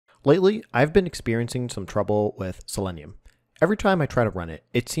Lately, I've been experiencing some trouble with Selenium. Every time I try to run it,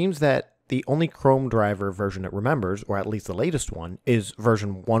 it seems that the only Chromedriver version it remembers, or at least the latest one, is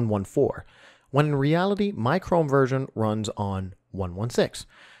version 1.14, when in reality, my Chrome version runs on 1.16.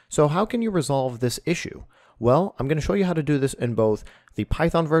 So how can you resolve this issue? Well, I'm going to show you how to do this in both the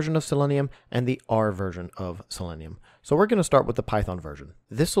Python version of Selenium and the R version of Selenium. So we're going to start with the Python version.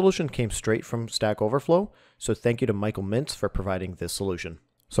 This solution came straight from Stack Overflow, so thank you to Michael Mintz for providing this solution.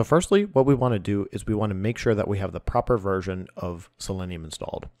 So firstly, what we want to do is we want to make sure that we have the proper version of Selenium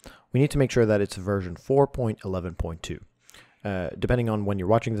installed. We need to make sure that it's version 4.11.2. Depending on when you're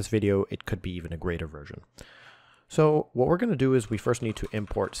watching this video, it could be even a greater version. So what we're going to do is we first need to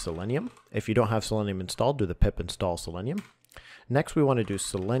import Selenium. If you don't have Selenium installed, do the pip install Selenium. Next, we want to do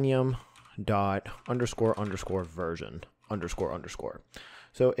selenium dot underscore underscore version underscore underscore.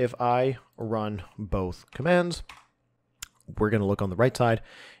 So if I run both commands, we're going to look on the right side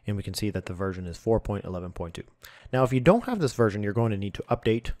and we can see that the version is 4.11.2. Now, if you don't have this version, you're going to need to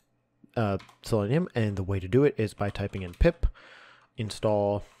update Selenium, and the way to do it is by typing in pip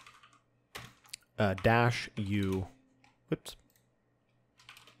install dash u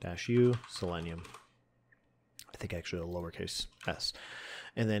Selenium. I think actually a lowercase s.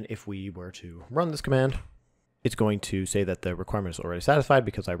 And then if we were to run this command, it's going to say that the requirement is already satisfied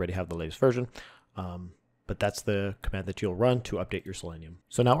because I already have the latest version. But that's the command that you'll run to update your Selenium.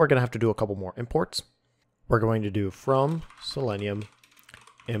 So now we're going to have to do a couple more imports. We're going to do from Selenium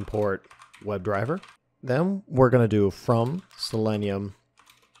import WebDriver. Then we're going to do from Selenium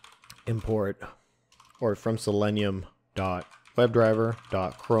import, or from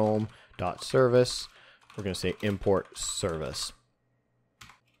selenium.webdriver.chrome.service. We're going to say import service.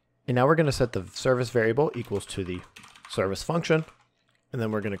 And now we're going to set the service variable equals to the service function. And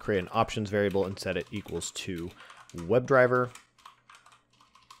then we're going to create an options variable and set it equals to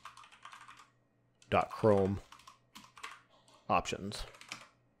WebDriver.Chrome options.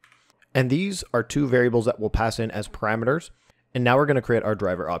 And these are two variables that we'll pass in as parameters. And now we're going to create our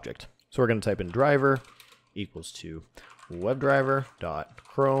driver object. So we're going to type in driver equals to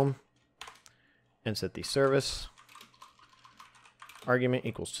WebDriver.Chrome and set the service argument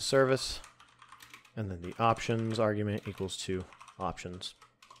equals to service. And then the options argument equals to options.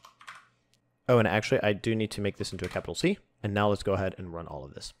 Oh, and actually I do need to make this into a capital C. And now let's go ahead and run all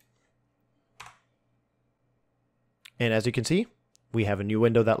of this. And as you can see, we have a new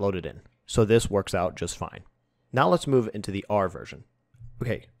window that loaded in. So this works out just fine. Now let's move into the R version.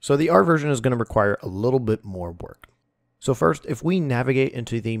 Okay, so the R version is going to require a little bit more work. So first, if we navigate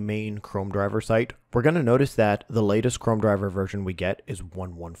into the main Chromedriver site, we're going to notice that the latest Chromedriver version we get is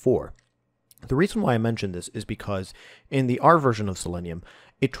 1.14. The reason why I mention this is because in the R version of Selenium,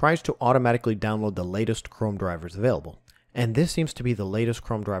 it tries to automatically download the latest Chrome drivers available. And this seems to be the latest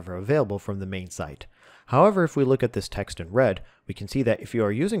Chrome driver available from the main site. However, if we look at this text in red, we can see that if you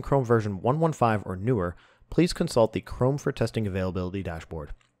are using Chrome version 1.15 or newer, please consult the Chrome for Testing Availability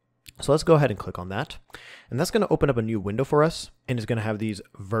dashboard. So let's go ahead and click on that. And that's going to open up a new window for us, and it's going to have these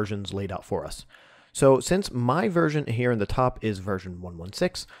versions laid out for us. So since my version here in the top is version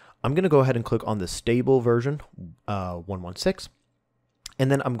 1.16, I'm going to go ahead and click on the stable version 1.16.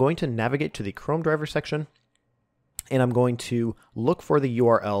 And then I'm going to navigate to the Chrome driver section. And I'm going to look for the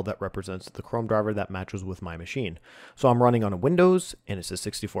URL that represents the Chrome driver that matches with my machine. So I'm running on a Windows and it's a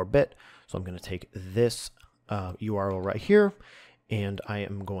 64-bit. So I'm going to take this URL right here and I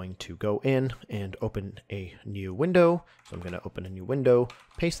am going to go in and open a new window. So I'm going to open a new window,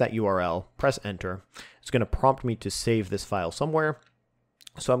 paste that URL, press enter. It's going to prompt me to save this file somewhere.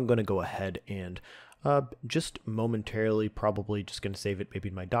 So I'm going to go ahead and just momentarily, probably just going to save it maybe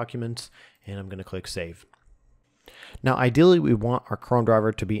in my documents, and I'm going to click save. Now, ideally, we want our Chrome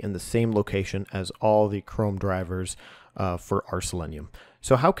driver to be in the same location as all the Chrome drivers for our Selenium.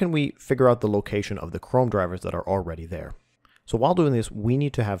 So how can we figure out the location of the Chrome drivers that are already there? So while doing this, we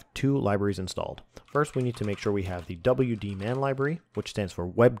need to have two libraries installed. First, we need to make sure we have the wdman library, which stands for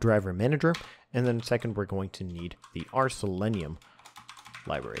WebDriver Manager. And then second, we're going to need the rselenium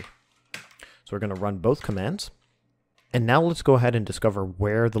library. So we're going to run both commands. And now let's go ahead and discover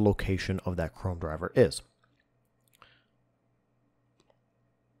where the location of that Chrome driver is.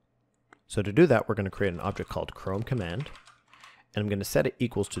 So to do that, we're going to create an object called Chrome command. And I'm going to set it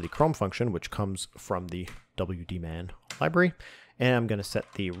equals to the Chrome function, which comes from the wdman library. And I'm going to set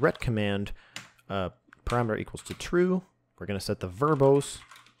the ret command parameter equals to true. We're going to set the verbose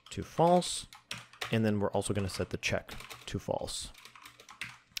to false. And then we're also going to set the check to false.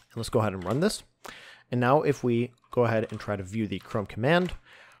 And let's go ahead and run this. And now if we go ahead and try to view the Chrome command,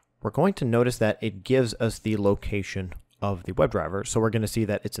 we're going to notice that it gives us the location of the WebDriver. So we're going to see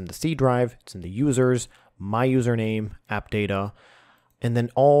that it's in the C drive, it's in the users, my username, app data, and then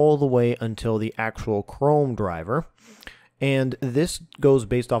all the way until the actual Chromedriver. And this goes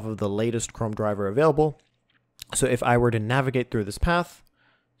based off of the latest Chromedriver available. So if I were to navigate through this path,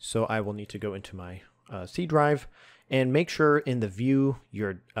 so I will need to go into my C drive and make sure in the view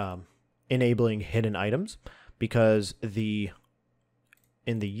you're enabling hidden items, because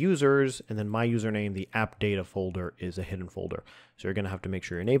in the users and then my username, the app data folder is a hidden folder. So you're going to have to make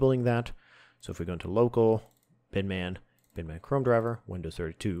sure you're enabling that. So if we go into local, binman Chromedriver, Windows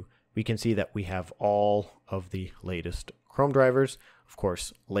 32, we can see that we have all of the latest Chromedrivers. Of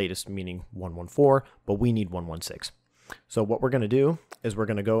course, latest meaning 114, but we need 116. So what we're going to do is we're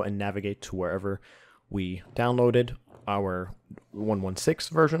going to go and navigate to wherever we downloaded our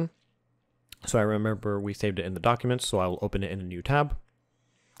 116 version. So I remember we saved it in the documents, so I will open it in a new tab.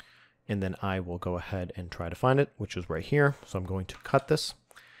 And then I will go ahead and try to find it, which is right here. So I'm going to cut this,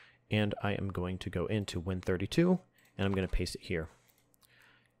 and I am going to go into Win32, and I'm going to paste it here.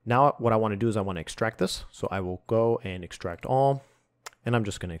 Now what I want to do is I want to extract this. So I will go and extract all, and I'm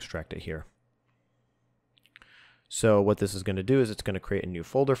just going to extract it here. So what this is going to do is it's going to create a new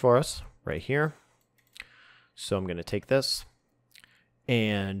folder for us right here. So I'm going to take this,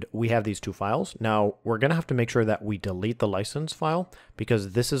 and we have these two files. Now we're going to have to make sure that we delete the license file,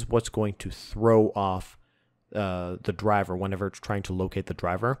 because this is what's going to throw off the driver whenever it's trying to locate the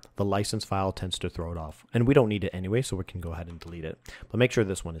driver. The license file tends to throw it off, and we don't need it anyway, so we can go ahead and delete it. But make sure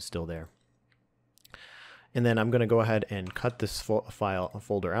this one is still there. And then I'm going to go ahead and cut this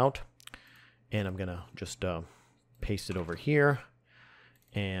folder out, and I'm going to just paste it over here,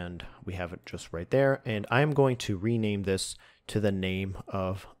 and we have it just right there. And I'm going to rename this to the name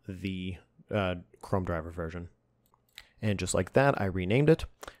of the Chromedriver version. And just like that, I renamed it.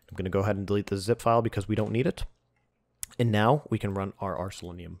 I'm going to go ahead and delete the zip file because we don't need it. And now we can run our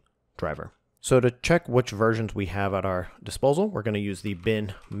Selenium driver. So to check which versions we have at our disposal, we're going to use the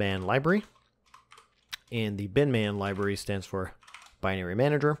binman library. And the binman library stands for binary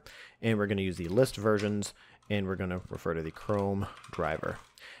manager. And we're going to use the list versions, and we're going to refer to the Chromedriver.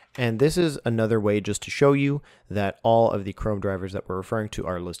 And this is another way just to show you that all of the Chromedrivers that we're referring to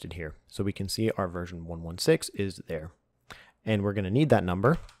are listed here. So we can see our version 116 is there. And we're going to need that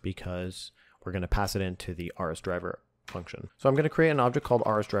number because we're going to pass it into the rsDriver function. So I'm going to create an object called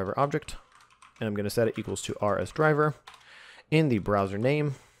rsDriver object, and I'm going to set it equals to rsDriver. In the browser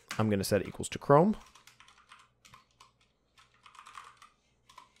name, I'm going to set it equals to Chrome.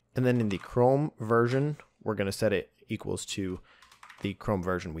 And then in the Chrome version, we're going to set it equals to the Chrome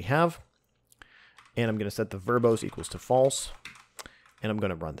version we have. And I'm going to set the verbose equals to false. And I'm going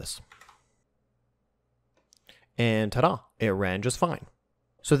to run this. And ta-da, it ran just fine.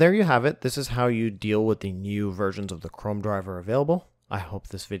 So there you have it. This is how you deal with the new versions of the Chromedriver available. I hope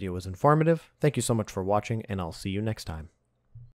this video was informative. Thank you so much for watching, and I'll see you next time.